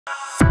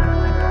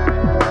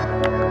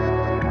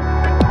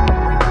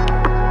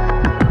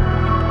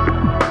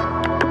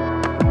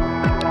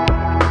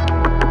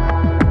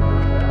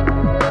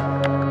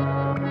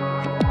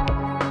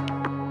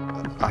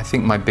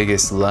think my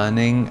biggest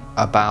learning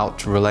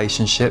about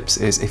relationships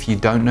is if you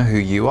don't know who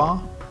you are,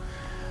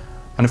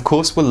 and of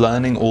course we're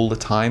learning all the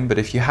time, but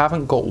if you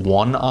haven't got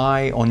one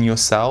eye on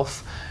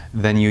yourself,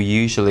 then you're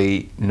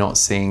usually not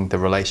seeing the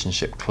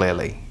relationship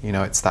clearly. You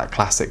know, it's that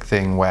classic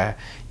thing where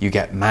you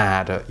get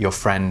mad at your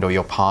friend or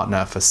your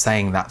partner for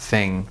saying that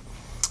thing.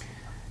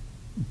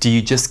 Do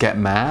you just get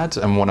mad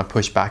and want to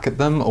push back at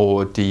them,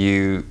 or do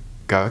you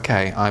go,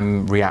 okay,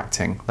 I'm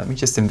reacting, let me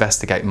just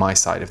investigate my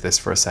side of this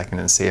for a second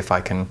and see if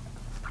I can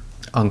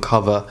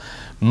uncover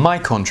my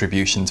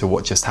contribution to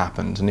what just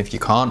happened? And if you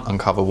can't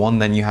uncover one,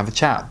 then you have a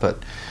chat. But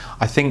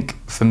I think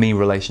for me,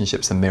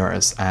 relationships are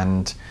mirrors,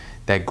 and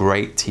they're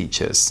great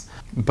teachers.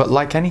 But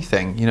like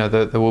anything, you know,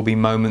 there will be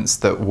moments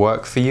that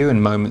work for you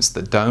and moments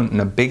that don't. And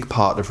a big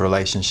part of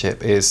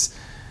relationship is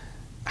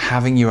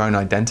having your own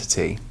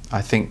identity.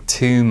 I think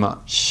too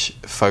much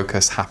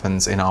focus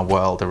happens in our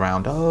world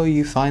around, oh,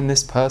 you find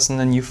this person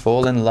and you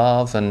fall in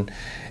love, and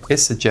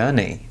it's a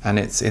journey and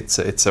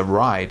it's a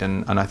ride.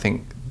 And I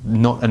think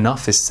not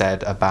enough is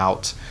said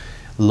about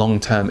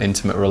long-term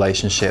intimate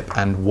relationship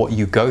and what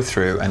you go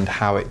through and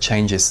how it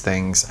changes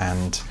things,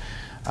 and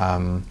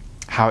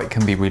how it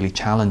can be really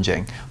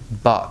challenging.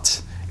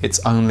 But it's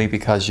only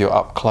because you're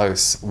up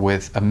close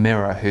with a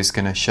mirror who's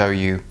going to show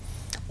you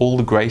all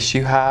the grace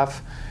you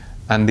have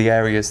and the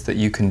areas that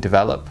you can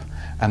develop,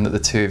 and that the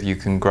two of you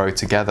can grow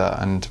together,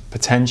 and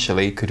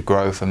potentially could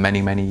grow for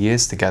many, many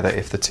years together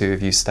if the two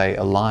of you stay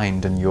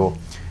aligned and you're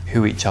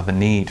who each other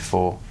need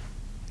for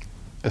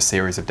a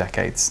series of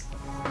decades.